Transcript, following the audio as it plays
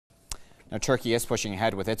Now, Turkey is pushing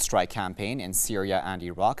ahead with its strike campaign in Syria and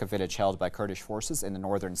Iraq. A village held by Kurdish forces in the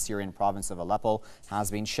northern Syrian province of Aleppo has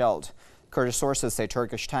been shelled. Kurdish sources say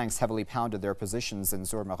Turkish tanks heavily pounded their positions in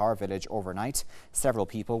Zur Maghar village overnight. Several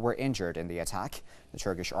people were injured in the attack. The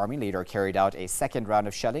Turkish army later carried out a second round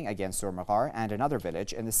of shelling against Zur Maghar and another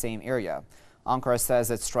village in the same area. Ankara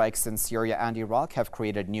says its strikes in Syria and Iraq have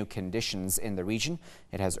created new conditions in the region.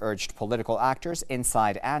 It has urged political actors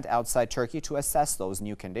inside and outside Turkey to assess those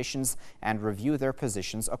new conditions and review their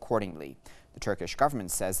positions accordingly. The Turkish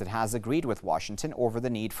government says it has agreed with Washington over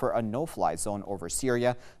the need for a no-fly zone over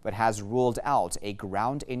Syria, but has ruled out a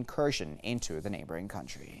ground incursion into the neighboring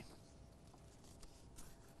country.